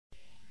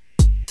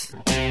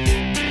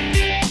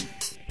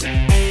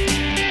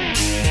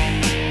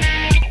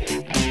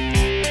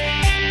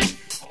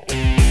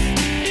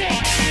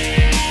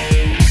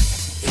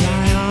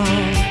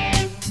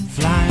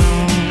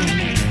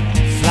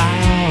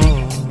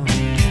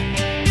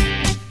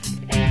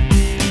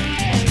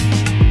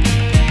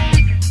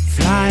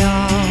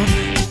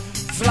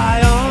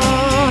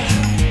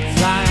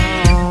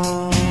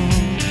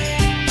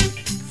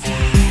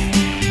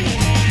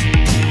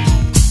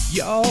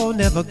You're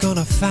never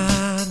gonna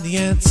find the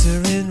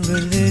answer in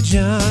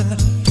religion.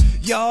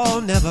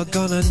 You're never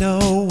gonna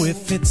know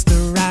if it's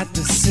the right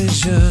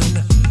decision.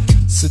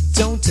 So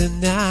don't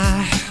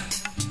deny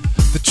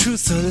the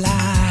truth's a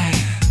lie.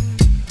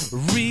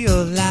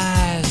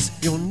 Realize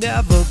you're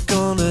never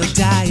gonna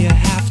die. You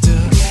have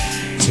to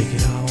take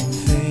it on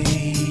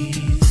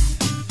faith.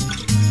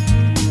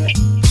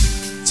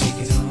 Take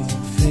it on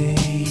faith.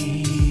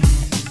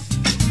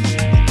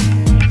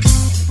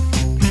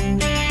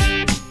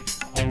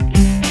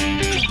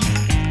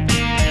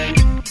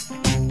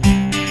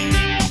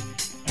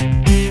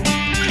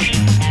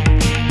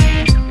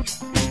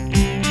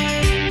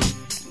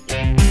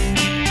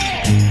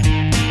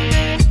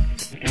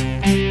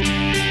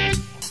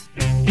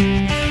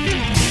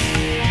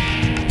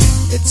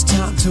 It's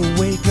time to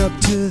wake up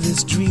to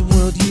this dream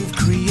world you've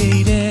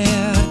created.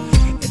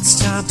 It's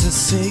time to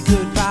say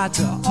goodbye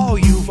to all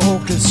you've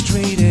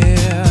orchestrated.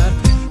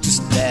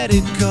 Just let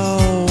it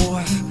go.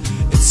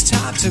 It's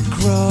time to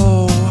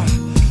grow.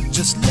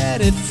 Just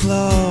let it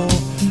flow.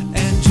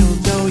 And you'll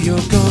know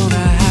you're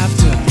gonna have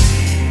to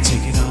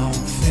take it on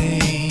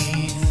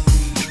faith.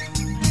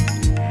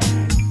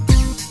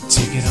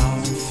 Take it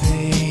on faith.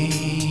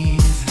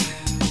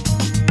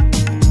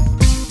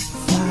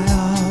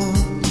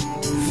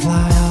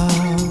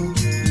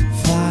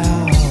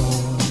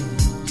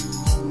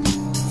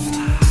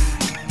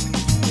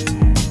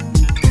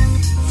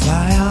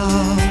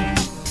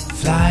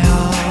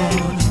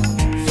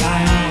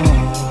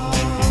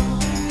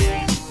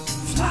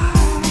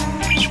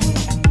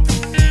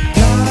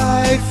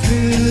 Life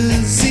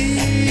is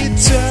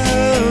eternal.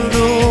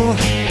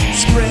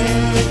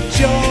 Spread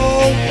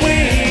your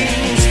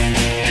wings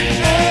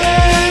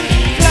and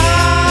fly.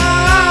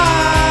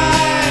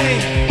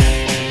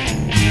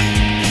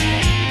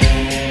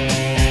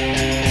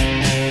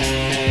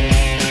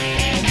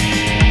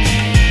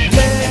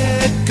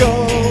 Let go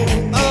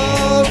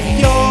of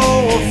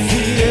your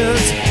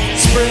fears.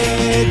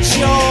 Spread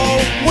your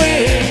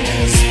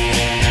wings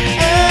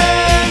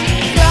and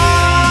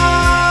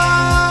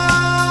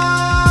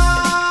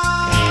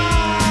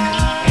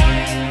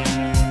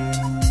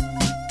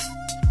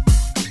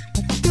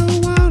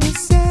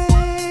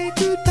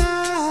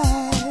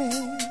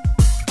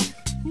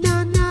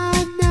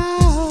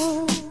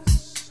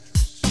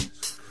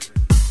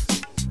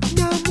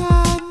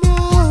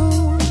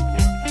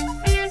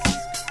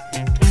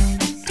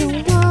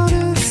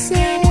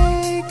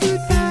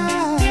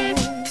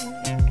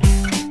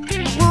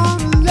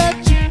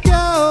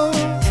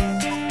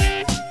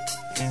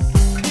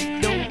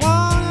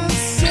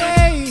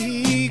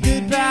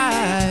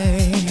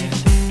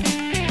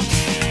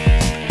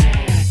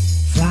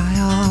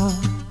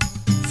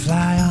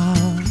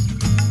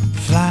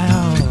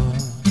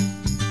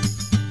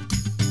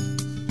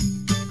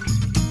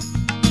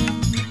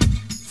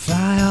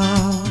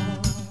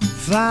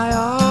fly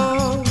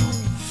on,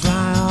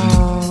 fly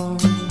on,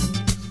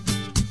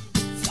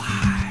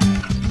 fly.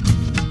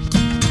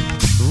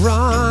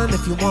 Run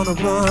if you wanna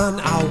run,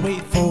 I'll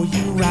wait for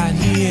you right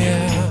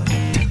here.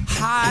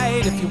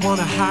 Hide if you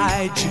wanna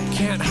hide, you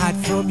can't hide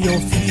from your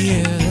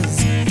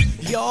fears.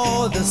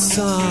 You're the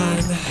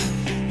sun,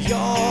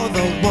 you're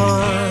the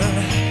one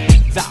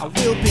that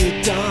will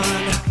be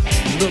done.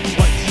 Look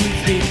what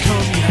you've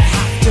become, you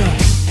have to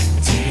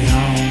take it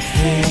on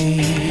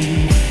faith.